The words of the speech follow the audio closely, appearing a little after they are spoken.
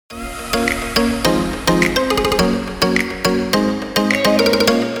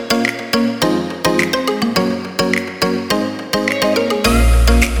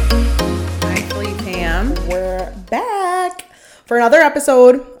another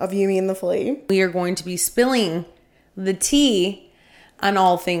episode of You, Me, and the Flea. We are going to be spilling the tea on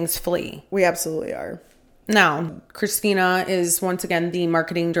all things Flea. We absolutely are. Now, Kristina is once again the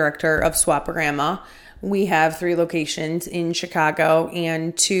marketing director of Swaparama. We have 3 locations in Chicago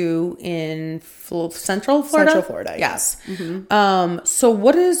and 2 in Central Florida. Central Florida, yes. Mm-hmm. So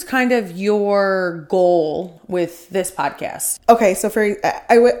what is kind of your goal with this podcast? Okay, so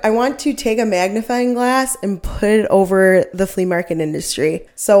I want to take a magnifying glass and put it over the flea market industry.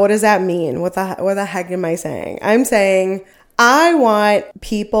 So what does that mean? What the heck am I saying? I'm saying I want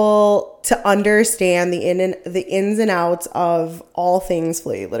people to understand the ins and outs of all things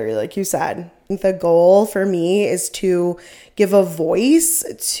flea, literally, like you said. The goal for me is to give a voice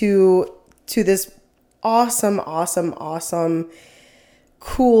to this awesome,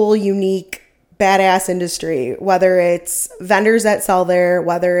 cool, unique, badass industry, whether it's vendors that sell there,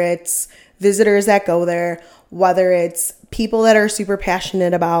 whether it's visitors that go there, whether it's people that are super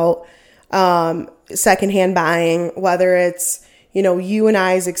passionate about secondhand buying, whether it's, you know, you and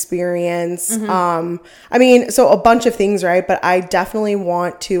I's experience. Mm-hmm. So a bunch of things, right? But I definitely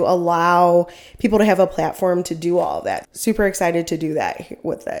want to allow people to have a platform to do all of that. Super excited to do that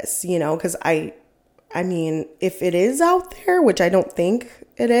with this, you know, because I mean, if it is out there, which I don't think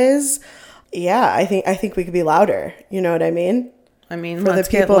it is, yeah, I think we could be louder. You know what I mean? Let's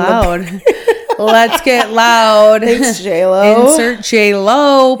get loud. Let's get loud. Thanks, J-Lo. Insert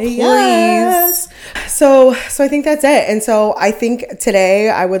J-Lo, please. Yes. So I think that's it. And so I think today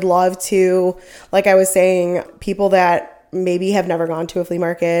I would love to, like I was saying, people that maybe have never gone to a flea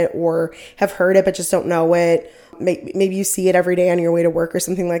market or have heard it but just don't know it. Maybe you see it every day on your way to work or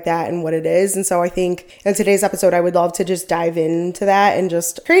something like that and what it is. And so I think in today's episode, I would love to just dive into that and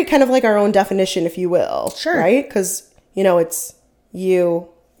just create kind of like our own definition, if you will. Sure. Right? Because, you know, it's you,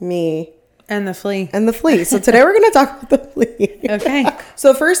 me, and the flea. So today we're going to talk about the flea. Okay.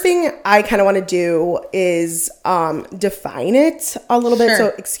 So the first thing I kind of want to do is define it a little bit. So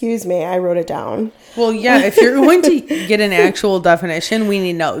excuse me, I wrote it down. Well, yeah, if you're going to get an actual definition, we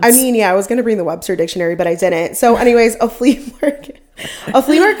need notes. I was going to bring the Webster dictionary, but I didn't. So anyways, a flea market. A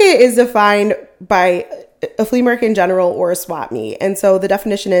flea market is defined by a flea market in general or a swap meet. And so the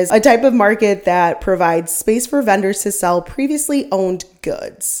definition is a type of market that provides space for vendors to sell previously owned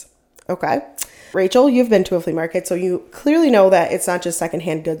goods. Okay. Rachel, you've been to a flea market, so you clearly know that it's not just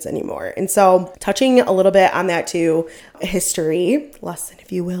secondhand goods anymore. And so touching a little bit on that too, history lesson,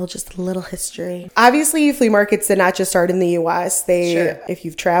 if you will, just a little history. Obviously, flea markets did not just start in the US. If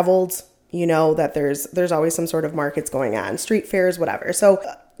you've traveled, you know that there's always some sort of markets going on, street fairs, whatever. So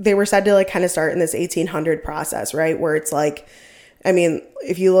they were said to like kind of start in this 1800 process, right? Where it's like, I mean,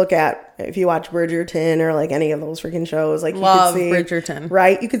 if you watch Bridgerton or like any of those freaking shows, like love you could see, Bridgerton,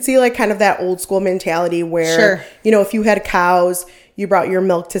 right? You could see like kind of that old school mentality where, you know, if you had cows, you brought your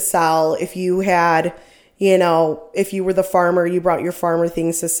milk to sell. If you had, you know, if you were the farmer, you brought your farmer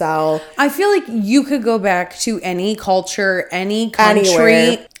things to sell. I feel like you could go back to any culture, any country.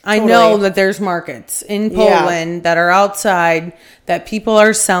 Anywhere. I know that there's markets in Poland that are outside that people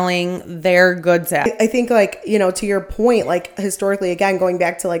are selling their goods at. I think like, you know, to your point, like historically, again, going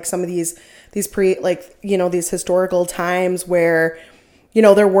back to like some of these historical times where, you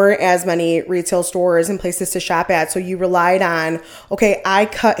know, there weren't as many retail stores and places to shop at. So you relied on, okay, I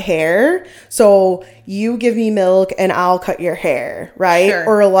cut hair, so you give me milk and I'll cut your hair, right? Sure.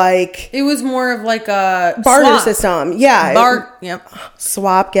 Or like... It was more of like a barter system. Yeah. Yep.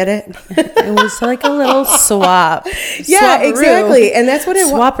 Swap, get it? It was like a little swap. Yeah, exactly. And that's what it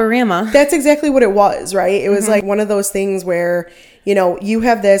was. Swaparama. That's exactly what it was, right? It was like one of those things where, you know, you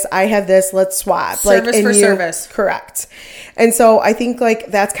have this, I have this, let's swap. Service for service. Correct. And so I think like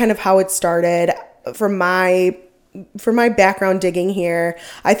that's kind of how it started. From my background digging here,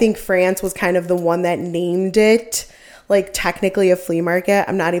 I think France was kind of the one that named it like technically a flea market.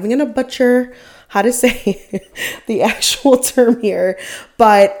 I'm not even going to butcher how to say the actual term here,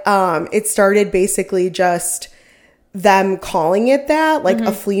 but it started basically just them calling it that, like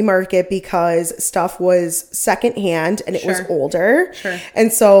a flea market, because stuff was secondhand and it was older. Sure.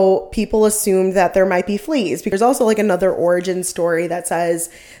 And so people assumed that there might be fleas. There's also like another origin story that says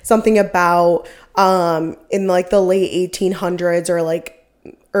something about in like the late 1800s or like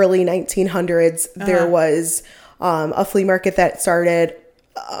early 1900s, there was a flea market that started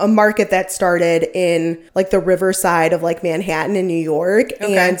in like the riverside of like Manhattan in New York.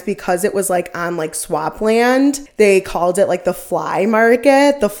 Okay. And because it was like on like swap land, they called it like the fly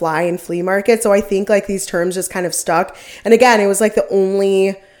market, the fly and flea market. So I think like these terms just kind of stuck. And again, it was like the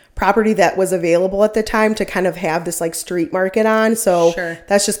only property that was available at the time to kind of have this like street market on. So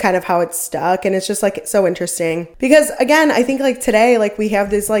that's just kind of how it's stuck. And it's just like so interesting because again, I think like today, like we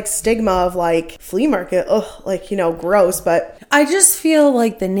have this like stigma of like flea market, like, you know, gross, but I just feel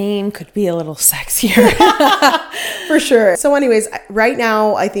like the name could be a little sexier. For sure. So anyways, right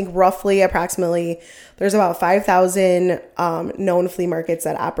now, I think roughly approximately there's about 5,000 known flea markets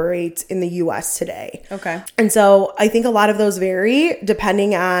that operate in the U.S. today. Okay. And so I think a lot of those vary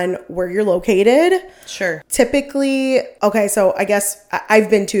depending on where you're located. Sure. Typically, okay, so I guess I've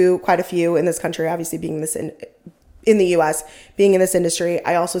been to quite a few in this country, obviously being in the U.S., being in this industry.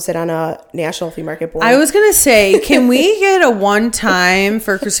 I also sit on a national flea market board. I was going to say, can we get a one-time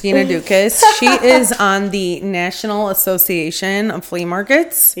for Kristina Dukas? She is on the National Association of Flea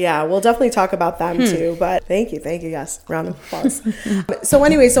Markets. Yeah, we'll definitely talk about them too. But thank you. Yes, round of applause. So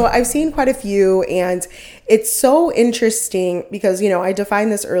anyway, so I've seen quite a few, and it's so interesting because, you know, I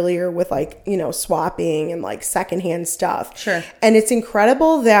defined this earlier with like, you know, swapping and like secondhand stuff. Sure. And it's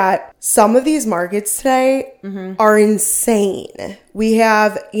incredible that some of these markets today are insane. We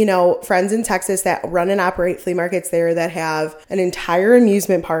have, you know, friends in Texas that run and operate flea markets there that have an entire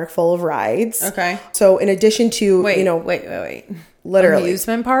amusement park full of rides. Okay. So in addition to, wait. Literally.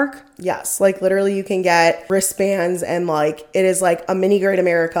 Amusement park? Yes. Like literally you can get wristbands and like it is like a mini Great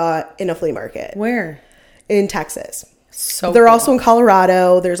America in a flea market. Where? In Texas. So they're also in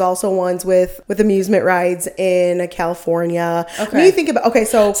Colorado. There's also ones with amusement rides in California. Okay. When you think about,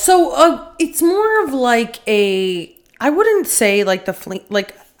 so it's more of like I wouldn't say like the flea,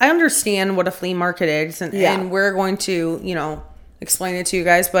 like I understand what a flea market is and we're going to, you know, explain it to you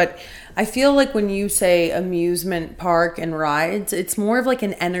guys, but I feel like when you say amusement park and rides, it's more of like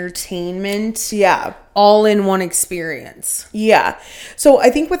an entertainment. Yeah. All in one experience. Yeah. So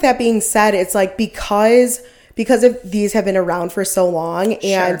I think with that being said, it's like because of these have been around for so long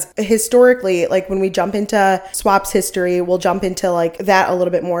and historically, like when we jump into SWAP's history, we'll jump into like that a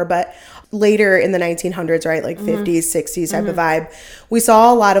little bit more, but later in the 1900s, right? Like 50s, 60s type of vibe, we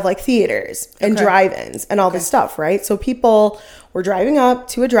saw a lot of like theaters and drive-ins and all this stuff, right? So people were driving up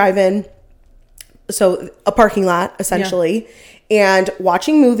to a drive-in, so a parking lot essentially, and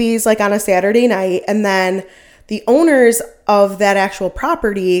watching movies like on a Saturday night. And then the owners of that actual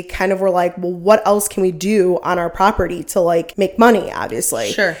property kind of were like, well, what else can we do on our property to like make money,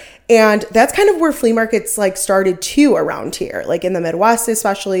 obviously. Sure. And that's kind of where flea markets like started too around here, like in the Midwest,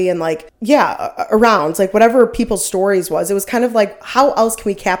 especially. And like, around like whatever people's stories was, it was kind of like, how else can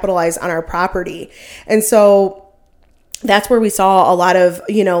we capitalize on our property? And so that's where we saw a lot of,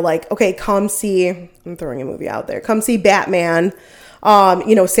 you know, like, okay, come see, I'm throwing a movie out there, come see Batman,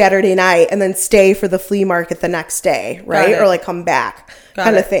 you know, Saturday night and then stay for the flea market the next day, right? Or like come back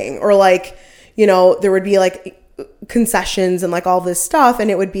kind of thing. Or like, you know, there would be like concessions and like all this stuff, and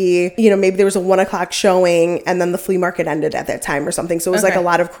it would be, you know, maybe there was a 1:00 showing and then the flea market ended at that time or something, so it was like a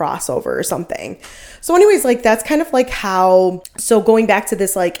lot of crossover or something. So anyways, like that's kind of like how, so going back to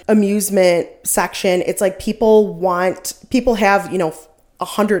this like amusement section, it's like people have, you know,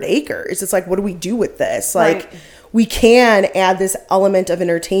 100 acres. It's like, what do we do with this? Like we can add this element of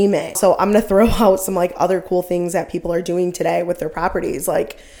entertainment. So I'm going to throw out some like other cool things that people are doing today with their properties.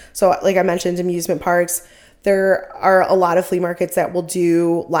 Like, so like I mentioned, amusement parks. There are a lot of flea markets that will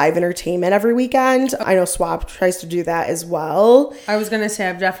do live entertainment every weekend. I know SWAP tries to do that as well. I was going to say,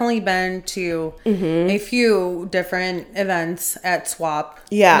 I've definitely been to a few different events at SWAP.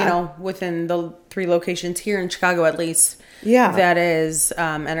 Yeah. You know, within the 3 locations here in Chicago, at least. Yeah. That is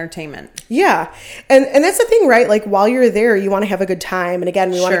entertainment. Yeah. And that's the thing, right? Like while you're there, you want to have a good time. And again,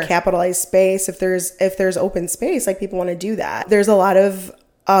 we want to capitalize space. If there's open space, like people want to do that. There's a lot of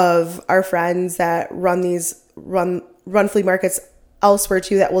our friends that run flea markets elsewhere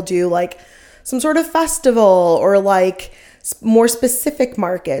too that will do like some sort of festival or like more specific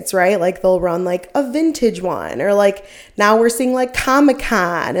markets, right? Like they'll run like a vintage one, or like now we're seeing like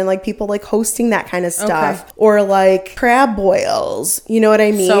Comic-Con and like people like hosting that kind of stuff, or like crab boils, you know what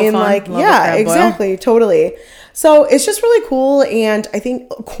I mean? So fun. Like, Love yeah, exactly. Totally. So it's just really cool. And I think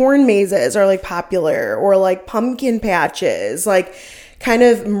corn mazes are like popular, or like pumpkin patches, like kind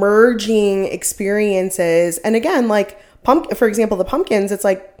of merging experiences. And again, like for example, the pumpkins, it's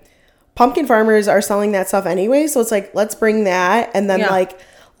like pumpkin farmers are selling that stuff anyway. So it's like, let's bring that. And then like,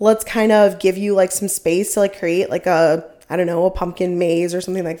 let's kind of give you like some space to like create like a pumpkin maze or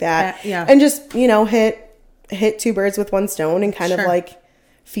something like that. And just, you know, hit 2 birds with 1 stone and kind of like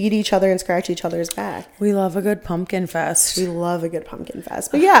feed each other and scratch each other's back. We love a good pumpkin fest.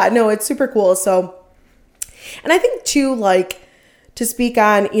 But yeah, no, it's super cool. So, and I think too, like, to speak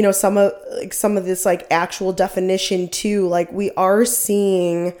on, you know, some of this like actual definition too, like we are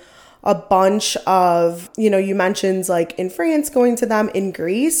seeing a bunch of, you know, you mentioned like in France going to them, in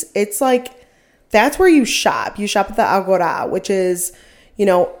Greece, it's like that's where you shop. You shop at the Agora, which is, you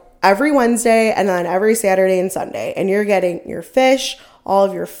know, every Wednesday and then every Saturday and Sunday, and you're getting your fish, all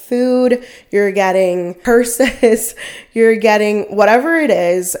of your food, you're getting purses, you're getting whatever it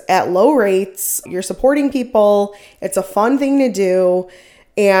is at low rates. You're supporting people. It's a fun thing to do,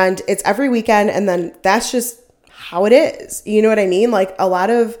 and it's every weekend, and then that's just how it is. You know what I mean? Like a lot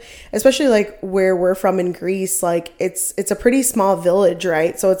of, especially like where we're from in Greece, like it's a pretty small village,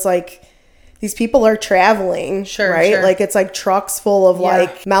 right? So it's like these people are traveling, right? Sure. Like it's like trucks full of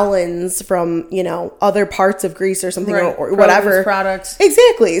like melons from, you know, other parts of Greece or something, or whatever. Products.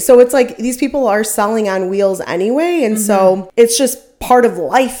 Exactly. So it's like these people are selling on wheels anyway. And so it's just part of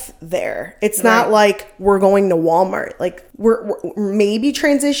life there. It's not like we're going to Walmart. Like we're maybe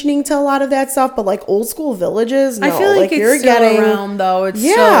transitioning to a lot of that stuff, but like old school villages, no. I feel like it's still around though. It's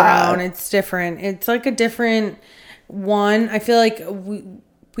still around. It's different. It's like a different one. I feel like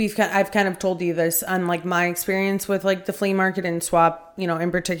I've kind of told you this on like my experience with like the flea market and swap, you know,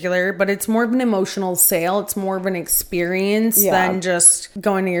 in particular, but it's more of an emotional sale. It's more of an experience than just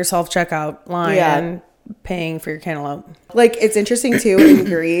going to your self-checkout line and paying for your cantaloupe. Like it's interesting too in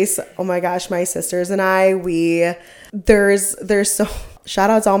Greece. Oh my gosh, my sisters and I, there's so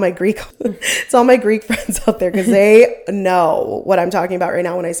shout out to all my Greek it's all my Greek friends out there, because they know what I'm talking about right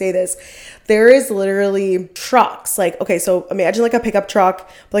now when I say this. There is literally trucks, like, okay, so imagine like a pickup truck,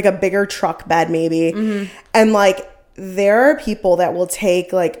 like a bigger truck bed maybe, and like there are people that will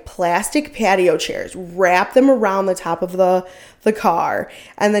take like plastic patio chairs, wrap them around the top of the car,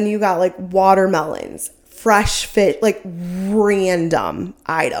 and then you got like watermelons, fresh fish, like random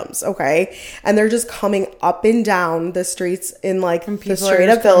items, okay? And they're just coming up and down the streets in like the straight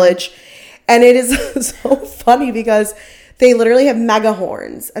up village. And it is so funny because they literally have mega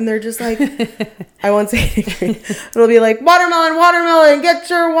horns, and they're just like, I won't say anything. It'll be like, watermelon, get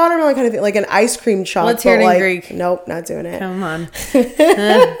your watermelon kind of thing, like an ice cream truck. Let's hear it in Greek. Nope, not doing it. Come on.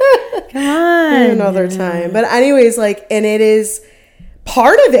 Come on. Another time. But anyways, like, and it is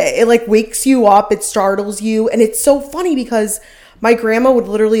part of it. It like wakes you up, it startles you, and it's so funny because my grandma would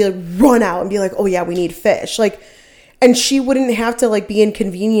literally like run out and be like, oh yeah, we need fish. Like, and she wouldn't have to like be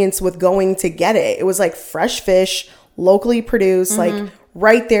inconvenienced with going to get it. It was like fresh fish, locally produced, like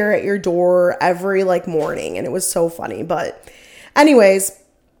right there at your door every like morning. And it was so funny. But anyways,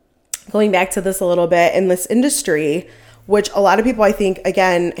 going back to this a little bit, in this industry, which a lot of people I think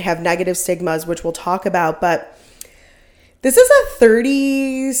again have negative stigmas, which we'll talk about, but this is a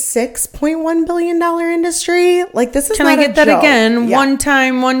 $36.1 billion industry. Like this is Can not I get a that joke. again? Yeah. One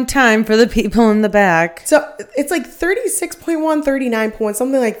time for the people in the back. So it's like 36.1, 39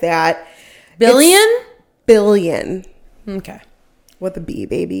 something like that. Billion? Billion. Okay. With a B,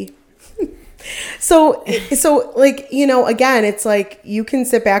 baby. So like, you know, again, it's like you can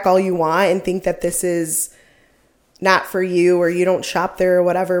sit back all you want and think that this is not for you or you don't shop there or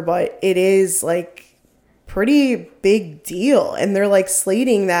whatever, but it is like pretty big deal. And they're like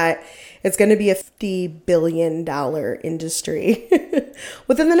slating that it's going to be a $50 billion industry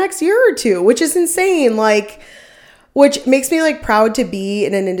within the next year or two, which is insane. Like, which makes me like proud to be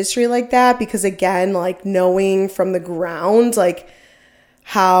in an industry like that, because again, like knowing from the ground, like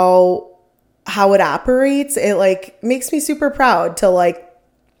how it operates, it like makes me super proud to like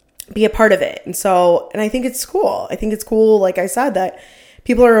be a part of it. And I think it's cool. I think it's cool, like I said, that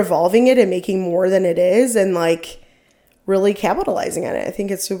people are evolving it and making more than it is and like really capitalizing on it. I think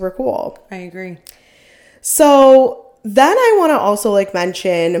it's super cool. I agree. So then I want to also like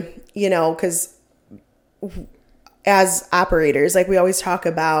mention, you know, because as operators, like we always talk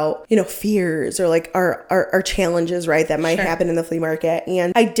about, you know, fears or like our challenges, right, that might happen in the flea market.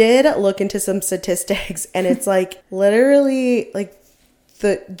 And I did look into some statistics, and it's like literally like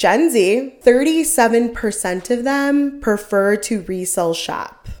the Gen Z, 37% of them prefer to resell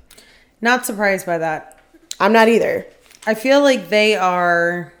shop. Not surprised by that. I'm not either. I feel like they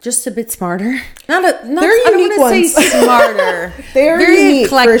are just a bit smarter. I They're don't want to say smarter. They're very unique,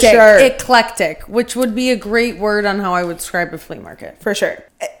 eclectic. For sure. Eclectic, which would be a great word on how I would describe a flea market. For sure.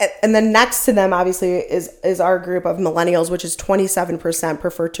 And then next to them, obviously, is our group of millennials, which is 27%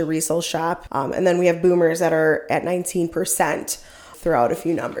 prefer to resell shop. And then we have boomers that are at 19%. Throw out a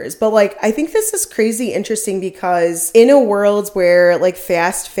few numbers. But like, I think this is crazy interesting because in a world where like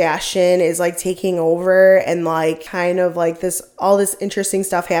fast fashion is like taking over and like kind of like all this interesting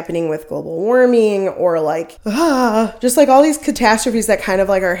stuff happening with global warming or like just like all these catastrophes that kind of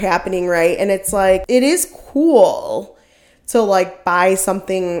like are happening, right? And it's like, it is cool to like buy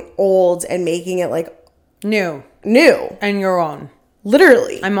something old and making it like new and your own.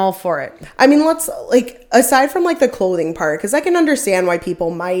 Literally. I'm all for it. I mean, let's like, aside from like the clothing part, because I can understand why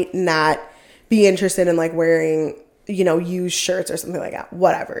people might not be interested in like wearing, you know, used shirts or something like that.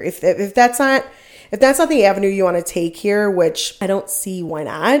 Whatever. If that's not the avenue you want to take here, which I don't see why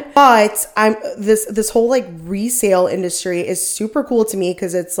not. But this whole like resale industry is super cool to me,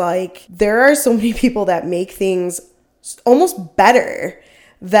 because it's like there are so many people that make things almost better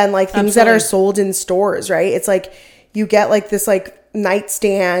than like things that are sold in stores, right? It's like you get like this like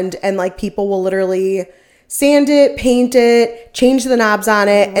nightstand and like people will literally sand it, paint it, change the knobs on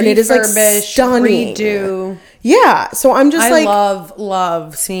it, and it is like stunning. Redo. Yeah. So I'm just I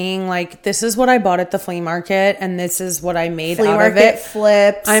love seeing like, this is what I bought at the flea market and this is what I made out of it.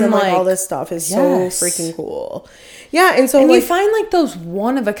 Flips and like all this stuff is so freaking cool. Yeah. And so like, you find like those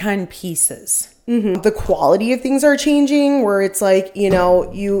one of a kind pieces. Mm-hmm. The quality of things are changing, where it's like, you know,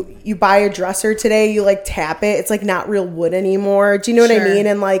 you buy a dresser today, you like tap it, it's like not real wood anymore. Do you know what I mean?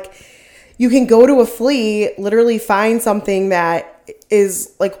 And like you can go to a Flea, literally find something that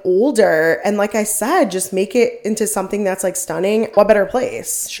is like older, and like I said, just make it into something that's like stunning. What better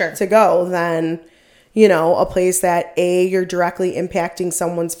place to go than, you know, a place that you're directly impacting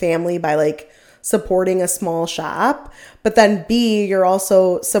someone's family by like supporting a small shop, but then B, you're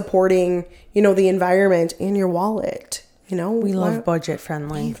also supporting, you know, the environment and your wallet. You know, we love budget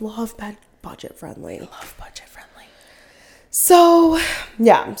friendly. We love budget friendly. So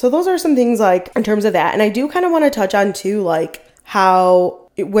yeah, so those are some things like in terms of that. And I do kind of want to touch on too, like how,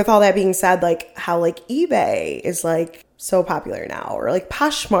 with all that being said, like how like eBay is like so popular now, or like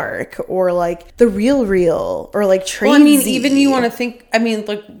Poshmark, or like the Real, or like Tradesy. Well, I mean, even you want to think, I mean,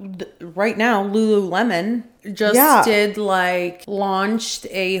 like right now, Lululemon just did like launched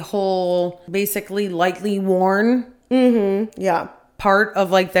a whole basically lightly worn part of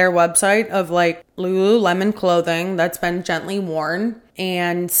like their website of like Lululemon clothing that's been gently worn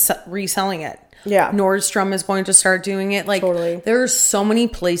and reselling it. Yeah. Nordstrom is going to start doing it. Like there's so many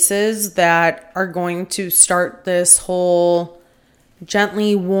places that are going to start this whole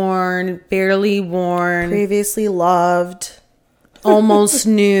gently worn, barely worn, previously loved, almost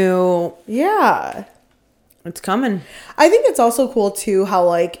new. Yeah. It's coming. I think it's also cool too how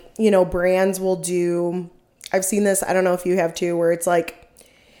like, you know, brands will do, I've seen this, I don't know if you have too, where it's like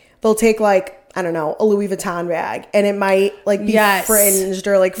they'll take like, I don't know, a Louis Vuitton bag, and it might like be fringed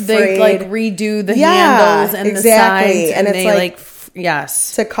or like frayed. They like redo the handles and the sides, and it's they like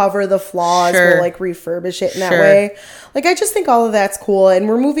to cover the flaws, we'll like refurbish it in that way. Like I just think all of that's cool, and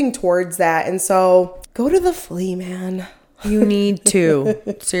we're moving towards that. And so go to the Flea, man. You need to.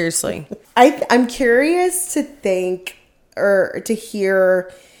 Seriously. I'm curious to think or to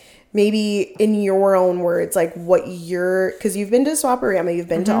hear maybe in your own words, like what you're, because you've been to Swaparama, you've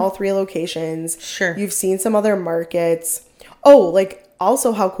been to all 3 locations. Sure. You've seen some other markets. Oh, like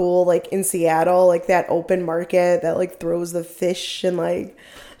also how cool, like in Seattle, like that open market that like throws the fish and like,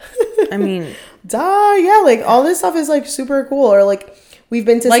 I mean, yeah, like all this stuff is like super cool. Or like we've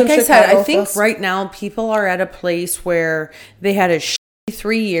been to like some I said, I think fest- right now people are at a place where they had a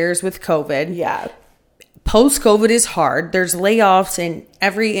 3 years with COVID. Yeah. Post-COVID is hard. There's layoffs in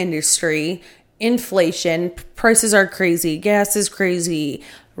every industry. Inflation, prices are crazy. Gas is crazy.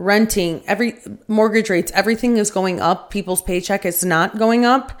 Renting, mortgage rates, everything is going up. People's paycheck is not going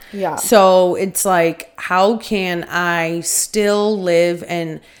up. Yeah. So it's like, how can I still live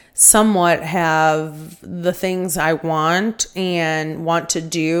and somewhat have the things I want and want to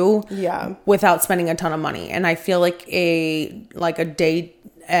do without spending a ton of money? And I feel like a day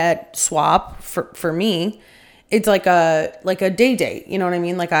at Swap for me, it's like a day date. You know what I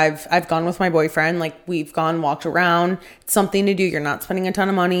mean? Like I've gone with my boyfriend, like we've gone, walked around. It's something to do. You're not spending a ton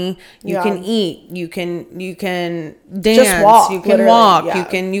of money. You can eat, you can dance, just walk, you can walk,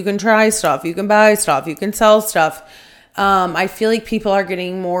 you can try stuff, you can buy stuff, you can sell stuff. I feel like people are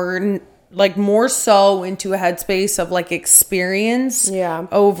getting more so into a headspace of like experience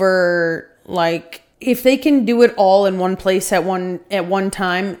over like, if they can do it all in one place at one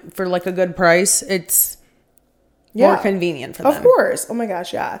time for like a good price, it's more convenient for them. Of course. Oh my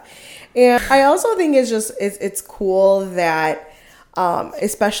gosh, yeah. And I also think it's cool that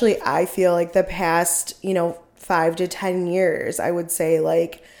especially I feel like the past, 5 to 10 years, I would say,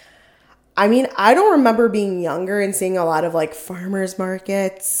 like, I mean, I don't remember being younger and seeing a lot of like farmers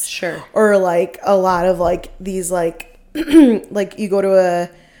markets. Sure. Or like a lot of like these like like you go to a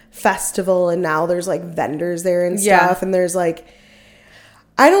festival and now there's like vendors there and stuff, and there's like,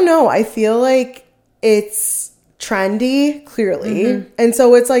 I don't know, I feel like it's trendy, clearly, and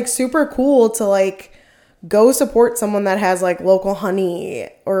so it's like super cool to like go support someone that has like local honey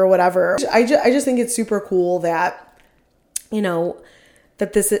or whatever. I just think it's super cool that, you know,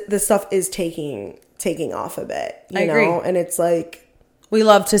 that this stuff is taking off a bit, you know, and it's like, we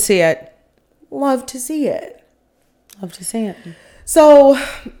love to see it. Love to see it. Love to see it. So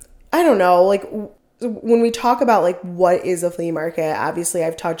I don't know, like when we talk about like what is a flea market, obviously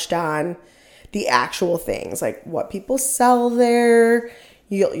I've touched on the actual things, like what people sell there.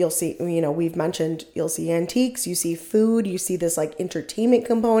 You'll see, you know, we've mentioned, you'll see antiques, you see food, you see this like entertainment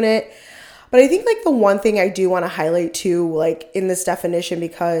component. But I think like the one thing I do want to highlight too, like in this definition,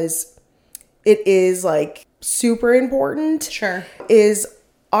 because it is like super important. Sure. Is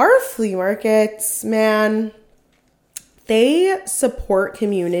our flea markets, man, they support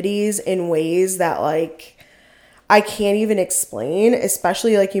communities in ways that like I can't even explain,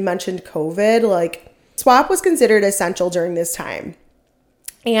 especially like you mentioned COVID. Like swap was considered essential during this time.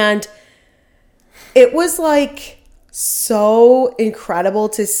 And it was like so incredible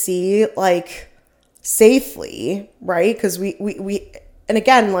to see like safely, right? Because we and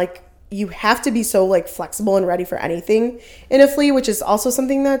again, like you have to be so like flexible and ready for anything in a flea, which is also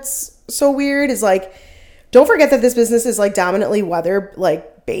something that's so weird, is like, don't forget that this business is like dominantly weather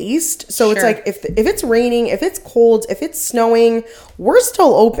like based. So it's like if it's raining, if it's cold, if it's snowing, we're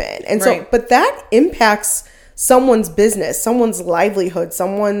still open. And so, but that impacts someone's business, someone's livelihood,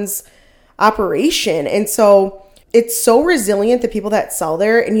 someone's operation. And so it's so resilient, the people that sell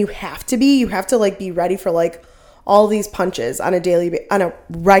there, and you have to like be ready for like all these punches on a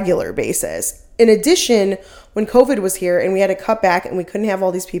regular basis. In addition, when COVID was here and we had to cut back and we couldn't have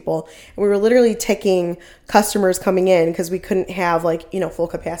all these people, and we were literally taking customers coming in because we couldn't have like, you know, full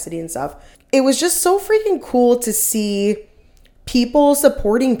capacity and stuff. It was just so freaking cool to see people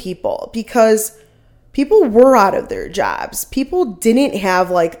supporting people, because people were out of their jobs. People didn't have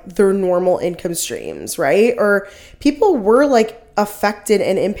like their normal income streams, right? Or people were like affected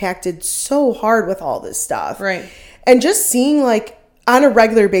and impacted so hard with all this stuff. Right. And just seeing like on a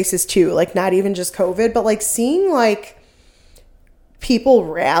regular basis too, like not even just COVID, but like seeing like people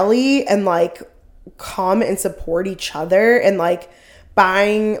rally and like come and support each other and like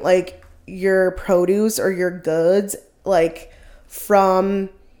buying like your produce or your goods like from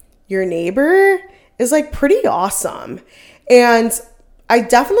your neighbor is like pretty awesome. And I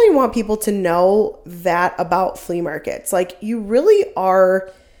definitely want people to know that about flea markets. Like you really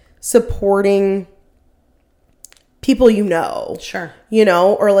are supporting people, you know. Sure. You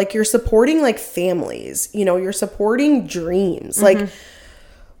know, or like you're supporting like families, you know, you're supporting dreams. Mm-hmm. Like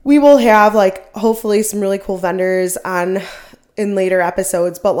we will have like hopefully some really cool vendors on in later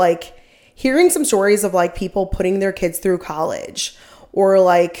episodes, but like hearing some stories of like people putting their kids through college, or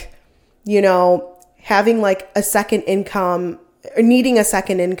like, you know, having like a second income or needing a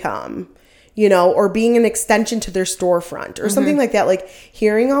second income, you know, or being an extension to their storefront or something like that. Like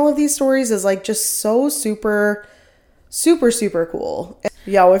hearing all of these stories is like just so super, super, super cool.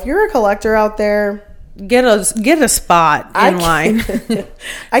 Yo, if you're a collector out there, get a spot in line.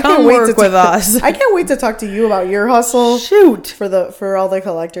 I can't wait to with us. I can't wait to talk to you about your hustle. Shoot. For all the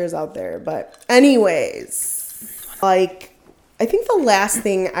collectors out there. But anyways, like I think the last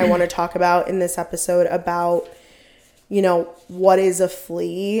thing I want to talk about in this episode about, you know, what is a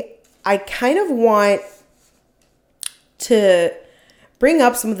flea, I kind of want to bring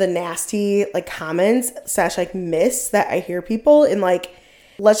up some of the nasty like comments / like myths that I hear people, and like,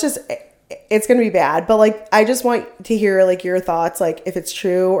 it's going to be bad, but like, I just want to hear like your thoughts, like if it's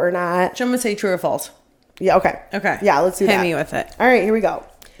true or not. So I'm going to say true or false. Yeah. Okay. Yeah. Let's do that. Hit me with it. All right, here we go.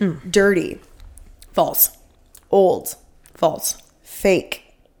 Dirty. False. Old. False.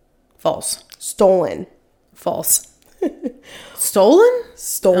 Fake. False. Stolen. False. Stolen?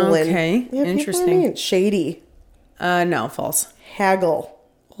 Stolen. Okay. Yeah, interesting. Shady. No, false. Haggle.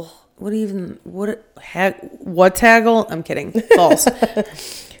 What's haggle? I'm kidding. False.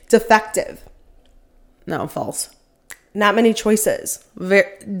 Defective. No, false. Not many choices.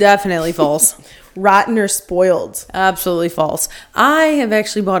 Definitely false. Rotten or spoiled. Absolutely false. I have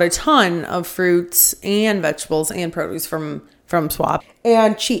actually bought a ton of fruits and vegetables and produce from Swap.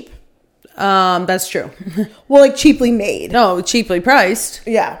 And cheap. That's true. Well, like cheaply made. No, cheaply priced.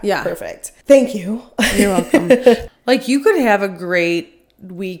 Yeah. Perfect. Thank you. You're welcome. Like you could have a great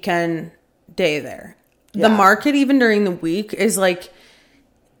weekend day there. Yeah. The market, even during the week, is like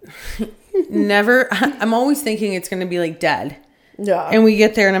never. I'm always thinking it's going to be like dead. Yeah. And we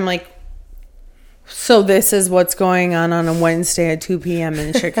get there and I'm like, so this is what's going on a Wednesday at 2 p.m.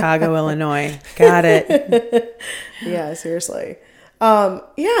 in Chicago, Illinois. Got it. Yeah, seriously.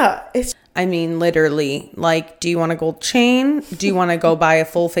 Yeah. I mean, literally, like, do you want a gold chain? Do you want to go buy a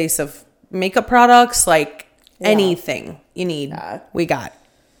full face of makeup products, like anything you need, we got.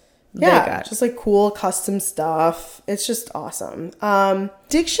 Just like cool custom stuff. It's just awesome.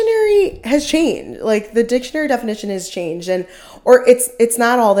 Dictionary has changed. Like the dictionary definition has changed, or it's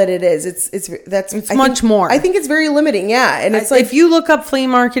not all that it is. It's much more. I think it's very limiting. Yeah, and it's like if you look up flea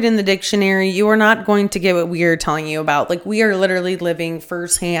market in the dictionary, you are not going to get what we are telling you about. Like we are literally living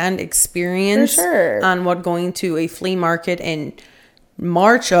firsthand experience on what going to a flea market in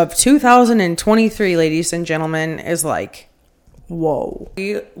March of 2023, ladies and gentlemen, is like. Whoa.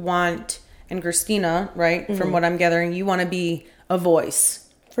 We want, and Kristina, right, from what I'm gathering, you want to be a voice.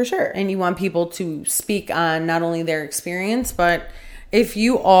 For sure. And you want people to speak on not only their experience, but if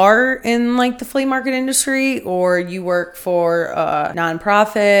you are in like the flea market industry or you work for a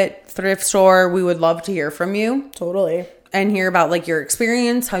nonprofit, thrift store, we would love to hear from you. Totally. And hear about like your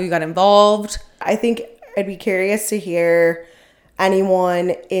experience, how you got involved. I think I'd be curious to hear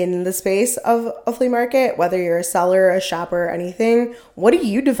anyone in the space of a flea market, whether you're a seller, a shopper, anything. What do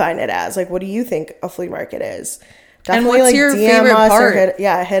you define it as? Like, what do you think a flea market is? Definitely, and what's your favorite part?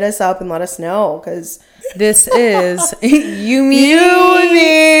 Hit us up and let us know, because this is you, me,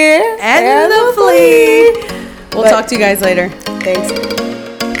 and the flea. We'll talk to you guys later. Thanks.